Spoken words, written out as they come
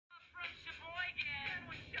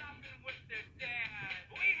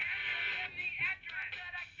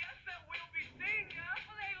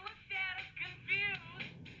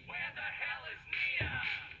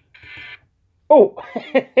Oh,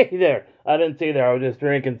 hey there. I didn't see there. I was just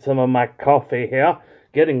drinking some of my coffee here,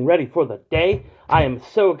 getting ready for the day. I am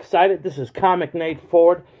so excited. This is Comic Nate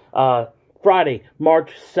Ford. Friday,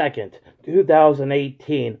 March 2nd,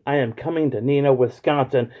 2018. I am coming to Neenah,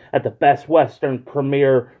 Wisconsin at the Best Western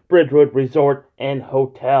Premier Bridgewood Resort and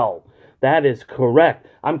Hotel. That is correct.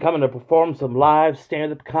 I'm coming to perform some live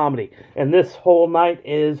stand-up comedy, and this whole night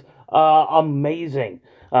is amazing.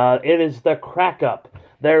 It is the Crack Up.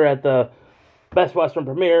 They're at the Best Western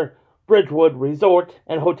Premier Bridgewood Resort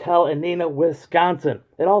and Hotel in Neenah, Wisconsin.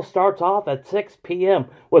 It all starts off at 6 p.m.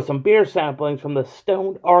 with some beer samplings from the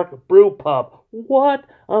Stone Ark Brew Pub. What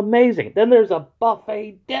amazing. Then there's a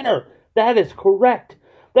buffet dinner. That is correct.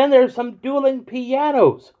 Then there's some dueling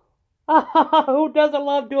pianos. Who doesn't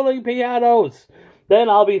love dueling pianos? Then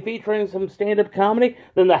I'll be featuring some stand-up comedy.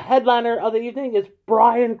 Then the headliner of the evening is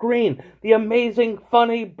Brian Green, the amazing,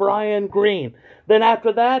 funny Brian Green. Then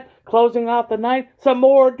after that, closing off the night, some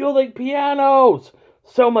more dueling pianos.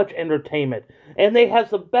 So much entertainment. And they have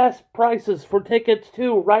the best prices for tickets,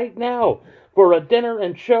 too, right now. For a dinner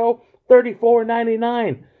and show,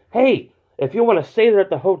 $34.99. Hey, if you want to stay there at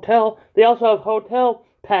the hotel, they also have hotel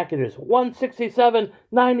packages,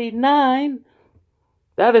 $167.99.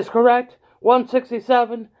 That is correct.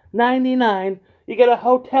 $167.99. You get a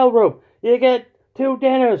hotel room. You get 2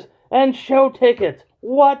 dinners and show tickets.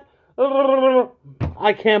 What?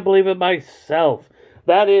 I can't believe it myself.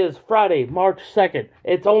 That is Friday, March 2nd.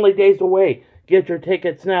 It's only days away. Get your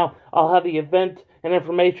tickets now. I'll have the event and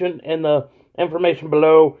information in the information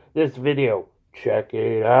below this video. Check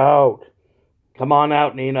it out. Come on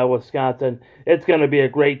out, Neenah, Wisconsin. It's going to be a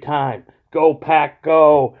great time. Go Pack,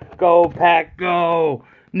 go. Go Pack, go.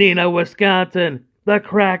 Neenah, Wisconsin, the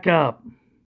Crack Up.